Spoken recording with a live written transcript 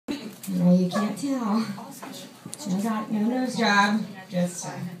No, you can't tell. I got no nose job. Just,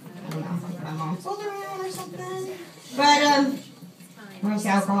 I don't know, like my mom fooled around or something. But, most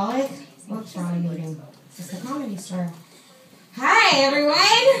alcoholic. What's wrong with you? It's just a comedy store. Hi, everyone.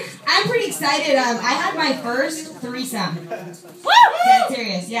 I'm pretty excited. I had my first threesome. Woo! Dead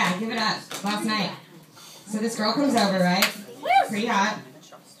serious. Yeah, give it up. Last night. So this girl comes over, right? Pretty hot.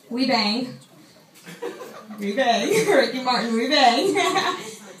 We bang. We bang. Ricky Martin, we bang.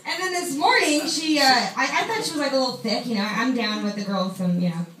 And then this morning, she, I thought she was like a little thick, you know. I'm down with the girl with some, you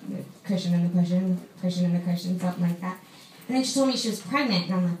know, cushion in the cushion, cushion in the cushion, something like that. And then she told me she was pregnant,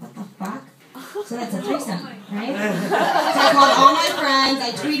 and I'm like, what the fuck? So that's a threesome, right? So I called all my friends,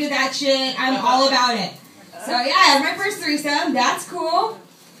 I tweeted that shit, I'm all about it. So yeah, I had my first threesome, that's cool.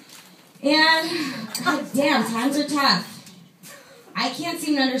 And, god damn, times are tough. I can't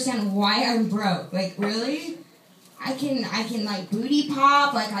seem to understand why I'm broke. Like, really? I can like booty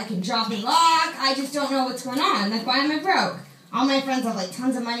pop, like I can drop a lock, I just don't know what's going on. Like, why am I broke? All my friends have like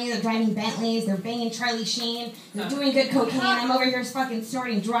tons of money, they're driving Bentleys, they're banging Charlie Sheen, they're doing good cocaine, I'm over here fucking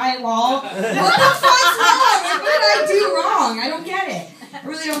snorting drywall. What the fuck's wrong? Like, what did I do wrong? I don't get it. I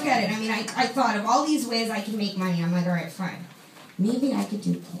really don't get it. I mean, I thought of all these ways I can make money. I'm like, alright, fine. Maybe I could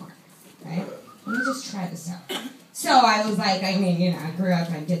do porn, right? Let me just try this out. So I was like, I mean, you know, I grew up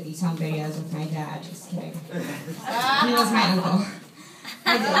and I did these home videos with my dad, just kidding. He was my uncle.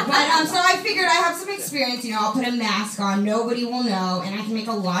 I did. But, so I figured I have some experience, you know, I'll put a mask on, nobody will know, and I can make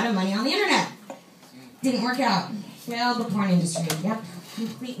a lot of money on the internet. Didn't work out. Failed the porn industry. Yep,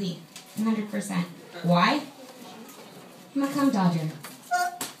 completely. 100%. Why? I'm a cum dodger.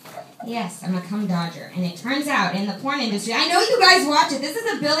 Yes, I'm a cum dodger. And it turns out in the porn industry, I know you guys watch it, this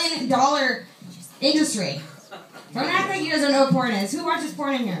is $1 billion industry. Don't act like you guys don't know what porn is. Who watches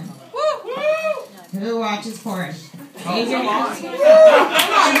porn in here? Who watches porn? Raise your hand. Come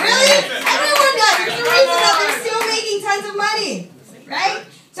on, really? Everyone does. There's a reason that they're still making tons of money, right?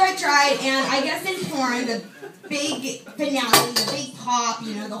 So I tried, and I guess in porn, the big finale, the big pop,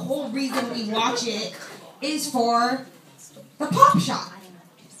 you know, the whole reason we watch it is for the pop shot.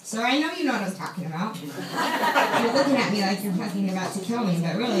 So I know you know what I'm talking about. You're looking at me like you're fucking about to kill me,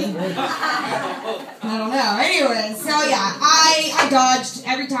 but really, I don't know. Anyway, so yeah, I dodged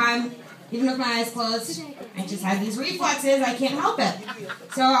every time, even with my eyes closed. I just had these reflexes, I can't help it.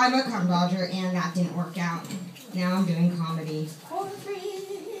 So I'm a cum dodger, and that didn't work out. Now I'm doing comedy for free.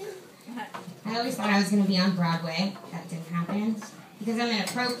 I always thought I was going to be on Broadway. That didn't happen, because I'm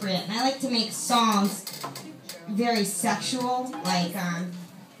inappropriate, and I like to make songs very sexual, like,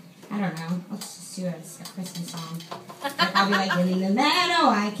 I don't know. Let's just do a Christmas song. Like, I'll be like, in the meadow,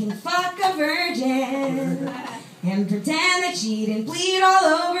 I can fuck a virgin and pretend that she didn't bleed all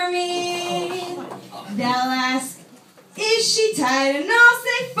over me. They'll ask, is she tight? And I'll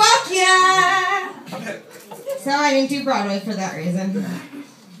say, fuck yeah. So I didn't do Broadway for that reason.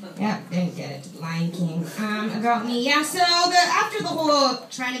 Yep, didn't get it. Lion King. About me, yeah. So after the whole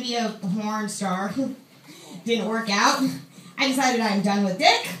trying to be a porn star didn't work out, I decided I'm done with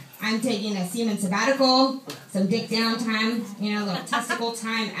dick. I'm taking a semen sabbatical, some dick downtime, you know, a little testicle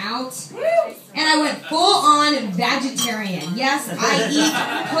time out. And I went full-on vegetarian. Yes, I eat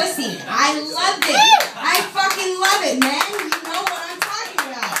pussy. I loved it. I fucking love it, man. You know what I'm talking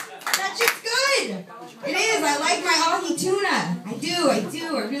about. That shit's good. It is. I like my ahi tuna. I do.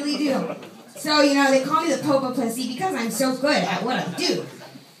 I really do. So, you know, they call me the Popa Pussy because I'm so good at what I do.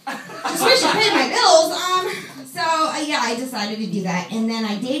 Just wish I paid my bills. So, yeah, I decided to do that. And then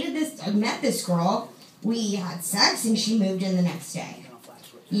I met this girl. We had sex, and she moved in the next day.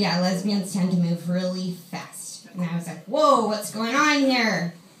 Yeah, lesbians tend to move really fast. And I was like, whoa, what's going on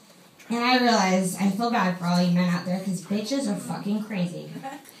here? And I realized, I feel bad for all you men out there, because bitches are fucking crazy.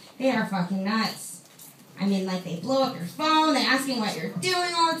 They are fucking nuts. I mean, like, they blow up your phone, they're asking what you're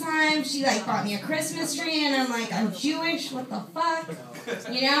doing all the time. She, like, bought me a Christmas tree, and I'm like, I'm Jewish, what the fuck?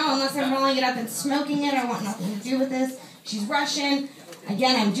 You know, unless I'm rolling it up and smoking it, I want nothing to do with this. She's Russian.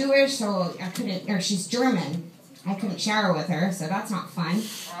 Again, I'm Jewish, so I couldn't, or she's German. I couldn't shower with her, so that's not fun.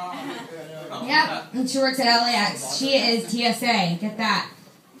 Yep, and she works at LAX. She is TSA, get that.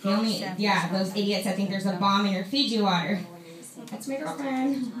 The only, yeah, those idiots that think there's a bomb in your Fiji water. That's my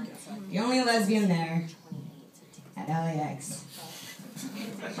girlfriend. The only lesbian there. At LAX.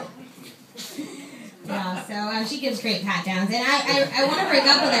 Yeah, so she gives great pat downs, and I want to break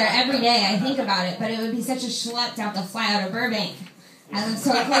up with her every day. I think about it, but it would be such a schlep to have to fly out of Burbank. I live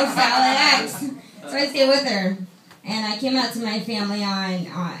so close to LAX, so I stay with her. And I came out to my family on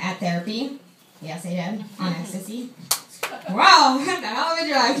at therapy. Yes, I did, on ecstasy. Wow, that's a hell of a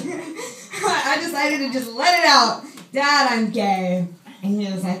drug. I decided to just let it out. Dad, I'm gay. And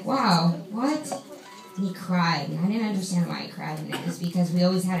he was like, wow, what? And he cried. And I didn't understand why he cried. And it was because we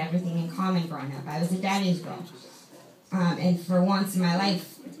always had everything in common growing up. I was a daddy's girl. And for once in my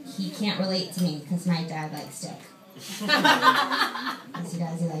life, he can't relate to me because my dad likes steak. Yes, he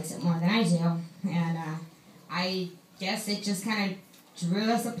does. He likes it more than I do. And I guess it just kind of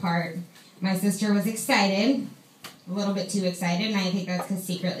drew us apart. My sister was excited, a little bit too excited, and I think that's because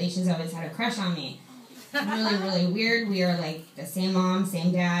secretly she's always had a crush on me. Really, really weird. We are like the same mom,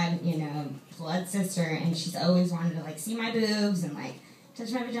 same dad, you know, blood sister, and she's always wanted to like see my boobs and like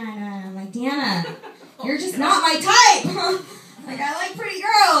touch my vagina. And I'm like, Deanna, you're just not my type. Like, I like pretty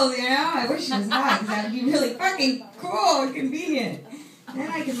girls, you know? I wish she was hot, because that would be really fucking cool and convenient. Then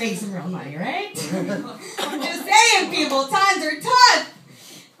I could make some real money, right? I'm just saying, people, times are tough.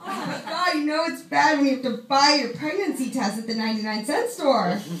 Oh my God, you know it's bad when you have to buy your pregnancy test at the 99-cent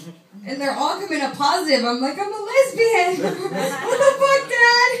store. And they're all coming up positive. I'm like, I'm a lesbian. What the fuck,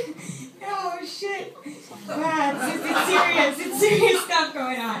 Dad? Oh, shit. It's serious stuff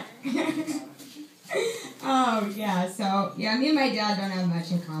going on. Oh, yeah, so, yeah, me and my dad don't have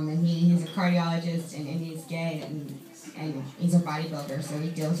much in common. He's a cardiologist, and he's gay, and he's a bodybuilder, so he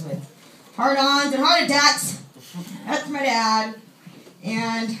deals with hard-ons and heart attacks. That's my dad.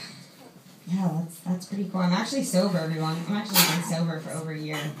 And, yeah, that's pretty cool. I'm actually sober, everyone. I'm actually been sober for over a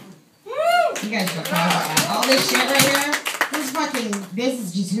year. Woo! You guys should know about that. All this shit right here, this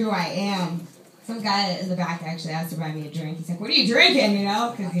is just who I am. Some guy in the back actually asked to buy me a drink. He's like, what are you drinking, you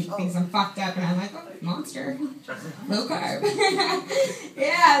know? Because he thinks I'm fucked up. And I'm like, oh, Monster. Low carb.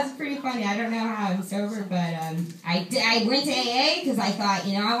 Yeah, it's pretty funny. I don't know how I'm sober, but I went to AA because I thought,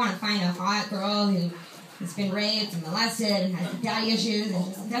 you know, I want to find a hot girl who's been raped and molested and has daddy issues and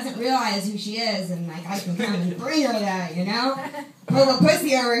just doesn't realize who she is. And, like, I can come and bring her that, you know? Pull a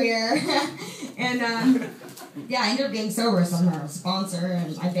pussy over here. And, yeah, I ended up getting sober, so I'm her sponsor,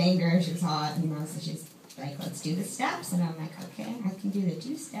 and I banged her, she was hot, and so she's like, let's do the steps, and I'm like, okay, I can do the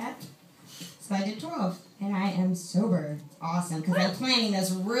 2-step. So I did 12, and I am sober. Awesome, because I'm planning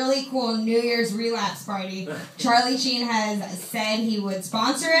this really cool New Year's relapse party. Charlie Sheen has said he would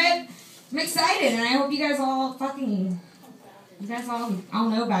sponsor it. I'm excited, and I hope you guys all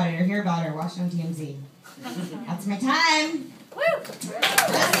know about it, or hear about it, or watch it on TMZ. That's my time. Woo! Let's go!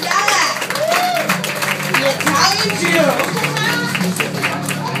 The Italian Jew.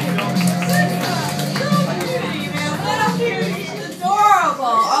 Little cutie, she's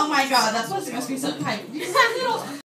adorable. Oh my God, that pussy must be so tight.